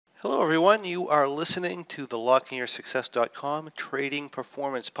Hello, everyone. You are listening to the LockingYourSuccess.com Trading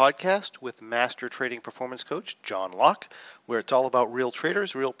Performance Podcast with Master Trading Performance Coach John Locke, where it's all about real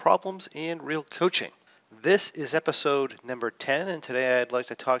traders, real problems, and real coaching. This is episode number 10, and today I'd like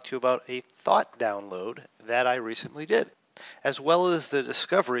to talk to you about a thought download that I recently did, as well as the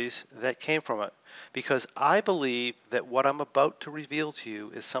discoveries that came from it, because I believe that what I'm about to reveal to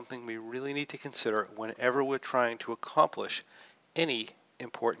you is something we really need to consider whenever we're trying to accomplish any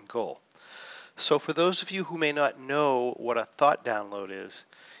important goal. So for those of you who may not know what a thought download is,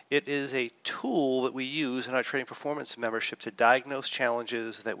 it is a tool that we use in our trading performance membership to diagnose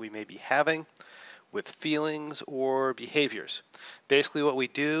challenges that we may be having with feelings or behaviors. Basically what we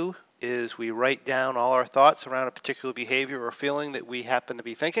do is we write down all our thoughts around a particular behavior or feeling that we happen to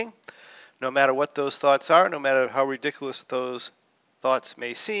be thinking. No matter what those thoughts are, no matter how ridiculous those thoughts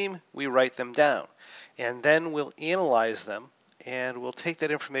may seem, we write them down. And then we'll analyze them, and we'll take that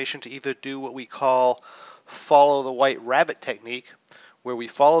information to either do what we call follow the white rabbit technique, where we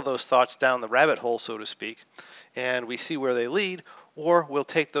follow those thoughts down the rabbit hole, so to speak, and we see where they lead, or we'll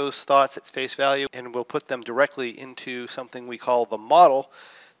take those thoughts at face value and we'll put them directly into something we call the model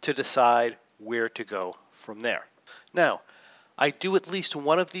to decide where to go from there. Now, I do at least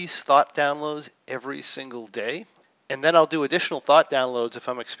one of these thought downloads every single day. And then I'll do additional thought downloads if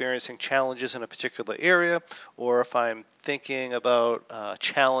I'm experiencing challenges in a particular area, or if I'm thinking about a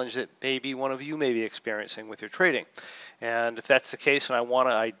challenge that maybe one of you may be experiencing with your trading. And if that's the case and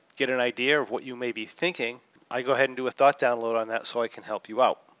I get an idea of what you may be thinking, I go ahead and do a thought download on that so I can help you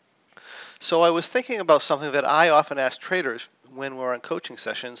out. So I was thinking about something that I often ask traders when we're on coaching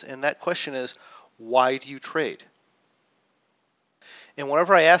sessions, and that question is, why do you trade? And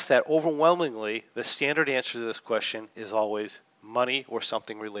whenever I ask that, overwhelmingly, the standard answer to this question is always money or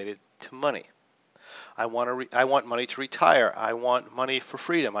something related to money. I want money to retire. I want money for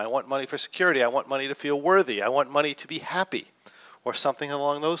freedom. I want money for security. I want money to feel worthy. I want money to be happy, or something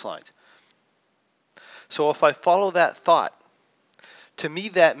along those lines. So if I follow that thought, to me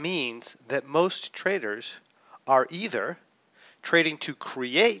that means that most traders are either trading to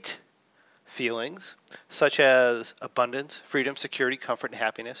create feelings such as abundance, freedom, security, comfort, and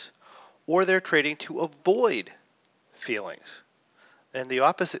happiness, or they're trading to avoid feelings. And the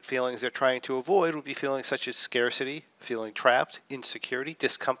opposite feelings they're trying to avoid would be feelings such as scarcity, feeling trapped, insecurity,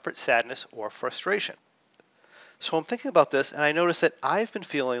 discomfort, sadness, or frustration. So I'm thinking about this, and I notice that I've been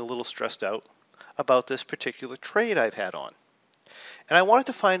feeling a little stressed out about this particular trade I've had on. And I wanted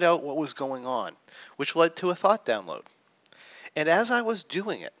to find out what was going on, which led to a thought download. And as I was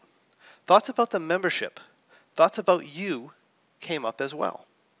doing it, thoughts about the membership, thoughts about you came up as well.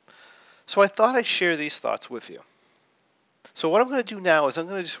 So I thought I'd share these thoughts with you. So what I'm going to do now is I'm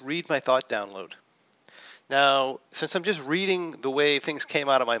going to just read my thought download. Now, since I'm just reading the way things came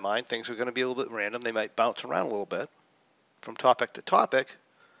out of my mind, things are going to be a little bit random. They might bounce around a little bit from topic to topic,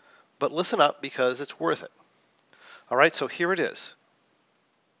 but listen up because it's worth it. All right, so here it is.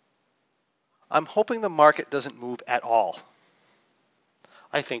 I'm hoping the market doesn't move at all.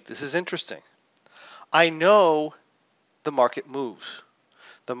 I think this is interesting. I know the market moves.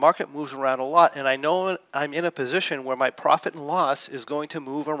 The market moves around a lot, and I know I'm in a position where my profit and loss is going to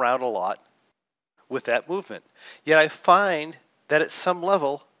move around a lot with that movement. Yet I find that at some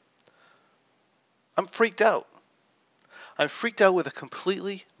level, I'm freaked out. I'm freaked out with a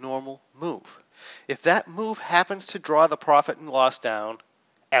completely normal move. If that move happens to draw the profit and loss down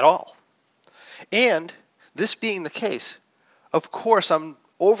at all, and this being the case, of course, I'm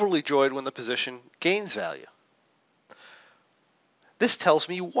overly joyed when the position gains value. This tells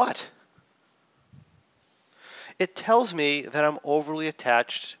me what? It tells me that I'm overly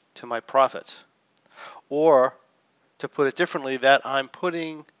attached to my profits. Or, to put it differently, that I'm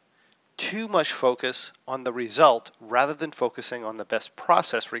putting too much focus on the result rather than focusing on the best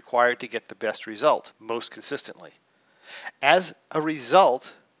process required to get the best result most consistently. As a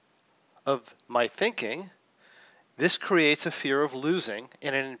result of my thinking, this creates a fear of losing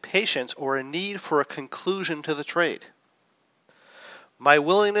and an impatience or a need for a conclusion to the trade. My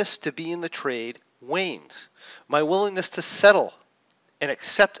willingness to be in the trade wanes. My willingness to settle and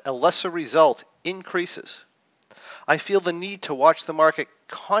accept a lesser result increases. I feel the need to watch the market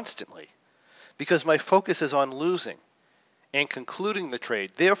constantly because my focus is on losing and concluding the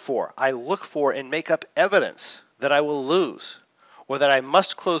trade. Therefore, I look for and make up evidence that I will lose or that I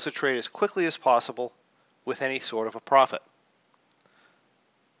must close the trade as quickly as possible with any sort of a profit.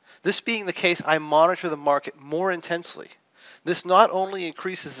 This being the case, I monitor the market more intensely. This not only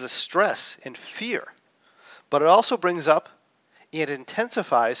increases the stress and fear, but it also brings up and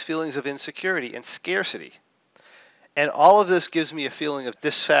intensifies feelings of insecurity and scarcity. And all of this gives me a feeling of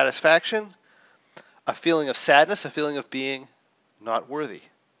dissatisfaction, a feeling of sadness, a feeling of being not worthy.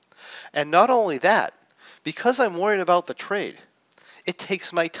 And not only that, because I'm worried about the trade, it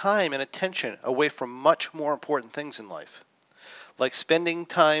takes my time and attention away from much more important things in life, like spending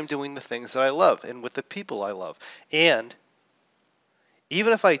time doing the things that I love and with the people I love. And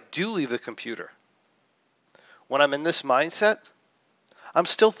even if I do leave the computer, when I'm in this mindset, I'm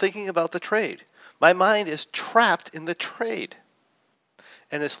still thinking about the trade. My mind is trapped in the trade.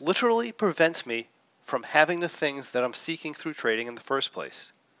 And this literally prevents me from having the things that I'm seeking through trading in the first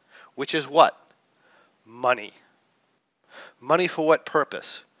place, which is what? Money. Money for what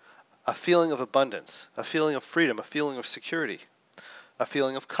purpose? A feeling of abundance, a feeling of freedom, a feeling of security, a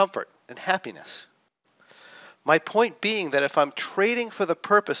feeling of comfort and happiness. My point being that if I'm trading for the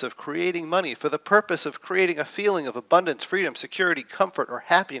purpose of creating money, for the purpose of creating a feeling of abundance, freedom, security, comfort, or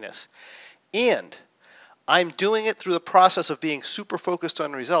happiness, and I'm doing it through the process of being super focused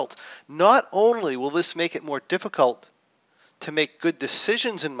on results, not only will this make it more difficult to make good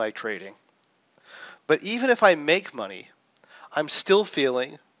decisions in my trading, but even if I make money, I'm still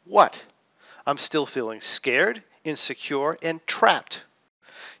feeling what? I'm still feeling scared, insecure, and trapped.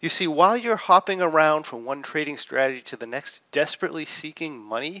 You see, while you're hopping around from one trading strategy to the next, desperately seeking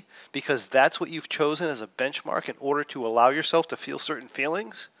money because that's what you've chosen as a benchmark in order to allow yourself to feel certain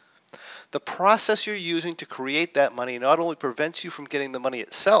feelings, the process you're using to create that money not only prevents you from getting the money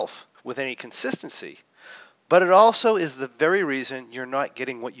itself with any consistency, but it also is the very reason you're not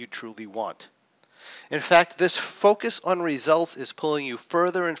getting what you truly want. In fact, this focus on results is pulling you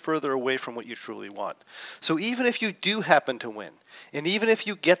further and further away from what you truly want. So even if you do happen to win, and even if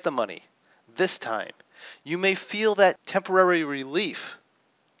you get the money this time, you may feel that temporary relief.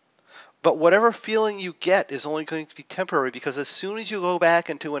 But whatever feeling you get is only going to be temporary, because as soon as you go back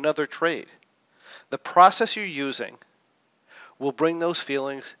into another trade, the process you're using will bring those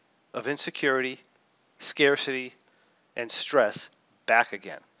feelings of insecurity, scarcity, and stress back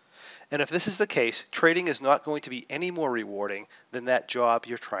again. And if this is the case, trading is not going to be any more rewarding than that job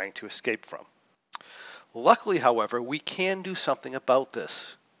you're trying to escape from. Luckily, however, we can do something about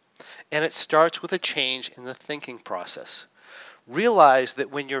this. And it starts with a change in the thinking process. Realize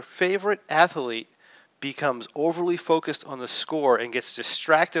that when your favorite athlete becomes overly focused on the score and gets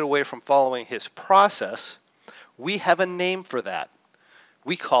distracted away from following his process, we have a name for that.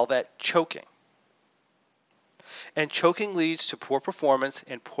 We call that choking. And choking leads to poor performance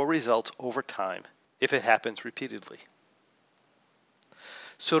and poor results over time if it happens repeatedly.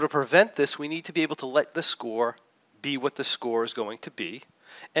 So to prevent this, we need to be able to let the score be what the score is going to be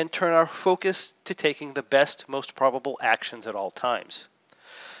and turn our focus to taking the best, most probable actions at all times.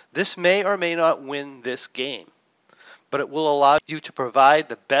 This may or may not win this game, but it will allow you to provide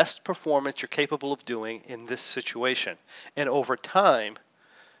the best performance you're capable of doing in this situation. And over time,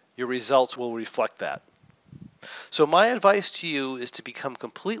 your results will reflect that. So my advice to you is to become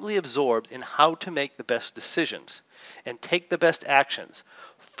completely absorbed in how to make the best decisions and take the best actions.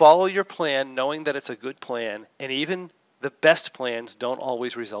 Follow your plan knowing that it's a good plan, and even the best plans don't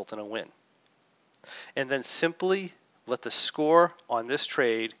always result in a win. And then simply let the score on this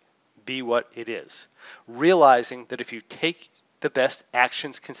trade be what it is, realizing that if you take the best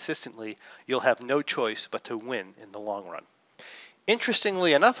actions consistently, you'll have no choice but to win in the long run.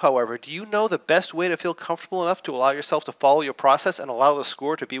 Interestingly enough, however, do you know the best way to feel comfortable enough to allow yourself to follow your process and allow the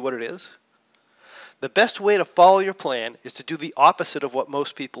score to be what it is? The best way to follow your plan is to do the opposite of what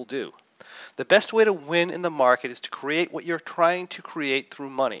most people do. The best way to win in the market is to create what you're trying to create through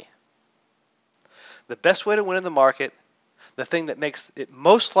money. The best way to win in the market, the thing that makes it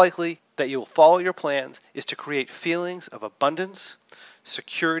most likely that you'll follow your plans, is to create feelings of abundance,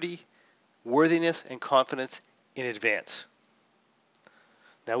 security, worthiness, and confidence in advance.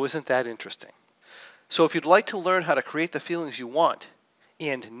 Now, isn't that interesting? So if you'd like to learn how to create the feelings you want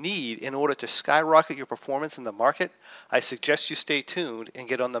and need in order to skyrocket your performance in the market, I suggest you stay tuned and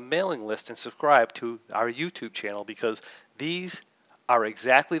get on the mailing list and subscribe to our YouTube channel, because these are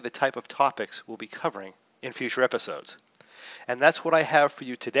exactly the type of topics we'll be covering in future episodes. And that's what I have for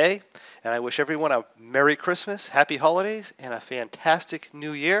you today. And I wish everyone a Merry Christmas, Happy Holidays, and a fantastic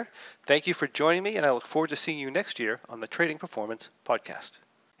New Year. Thank you for joining me, and I look forward to seeing you next year on the Trading Performance Podcast.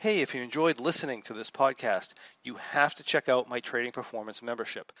 Hey, if you enjoyed listening to this podcast, you have to check out my Trading Performance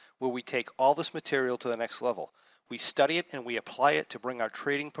membership, where we take all this material to the next level. We study it and we apply it to bring our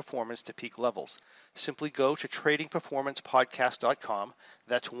trading performance to peak levels. Simply go to tradingperformancepodcast.com.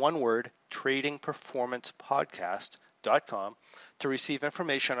 That's one word, tradingperformancepodcast.com, to receive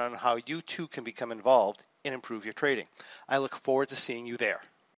information on how you too can become involved and improve your trading. I look forward to seeing you there.